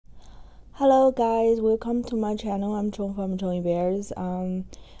Hello guys, welcome to my channel. I'm Chong from Chong Bears.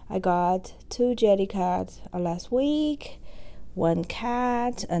 I got 2 Jellycat last week, 1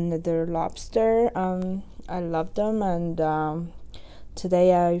 cat, another lobster. I love them, and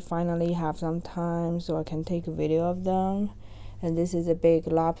today I finally have some time so I can take a video of them. And this is a big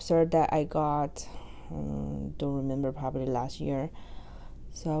lobster that I got, don't remember, probably last year.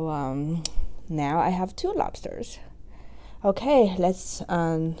 So now I have 2 lobsters. Okay, let's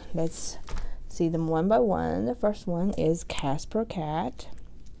see them one by one. The first one is Casper cat.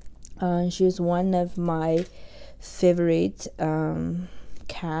 She's one of my favorite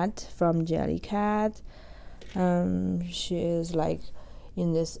cat from Jellycat. She is like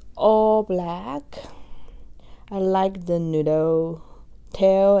in this all black. I like the noodle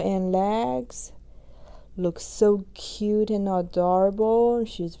tail and legs. Looks so cute and adorable.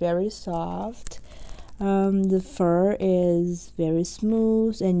 She's very soft. The fur is very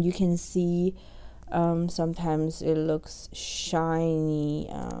smooth, and you can see sometimes it looks shiny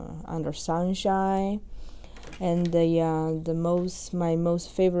under sunshine. And my most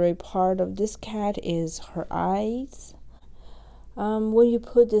favorite part of this cat is her eyes. When you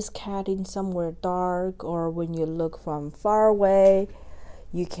put this cat in somewhere dark, or when you look from far away,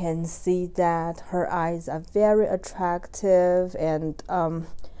 you can see that her eyes are very attractive and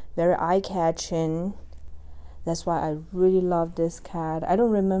very eye-catching. That's why I really love this cat. I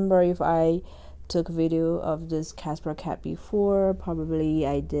don't remember if I took a video of this Casper cat before. Probably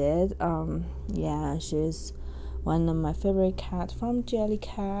I did. Yeah, she's one of my favorite cats from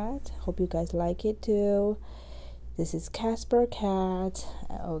Jellycat. Hope you guys like it too. This is Casper cat.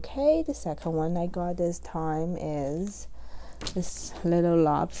 Okay, the second one I got this time is this little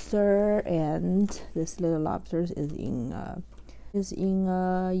lobster, and this little lobster is in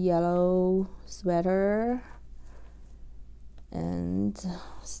a yellow sweater. And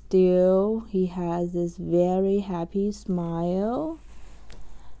still he has this very happy smile.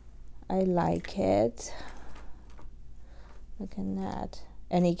 I like it. Look at that.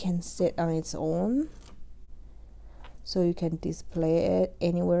 And it can sit on its own, so you can display it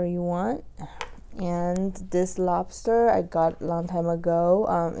anywhere you want. And this lobster I got a long time ago.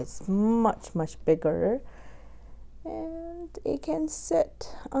 It's much bigger, and it can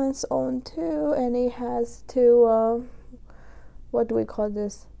sit on its own too. And it has two what do we call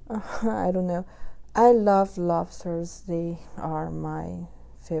this? I don't know. I love lobsters. They are my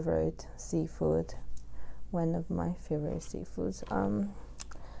favorite seafood. One of my favorite seafoods.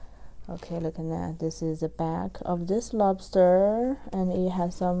 Okay, look at that. This is the back of this lobster, and it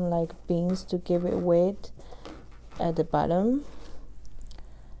has some like beans to give it weight at the bottom.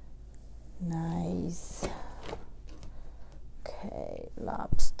 Nice. Okay,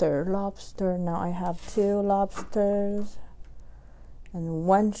 lobster. Now I have 2 lobsters and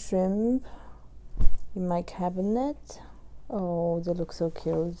 1 shrimp in my cabinet. Oh, they look so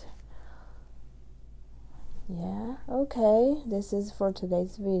cute. Yeah, okay, this is for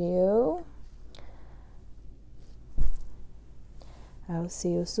today's video. I'll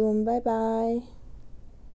see you soon. Bye bye.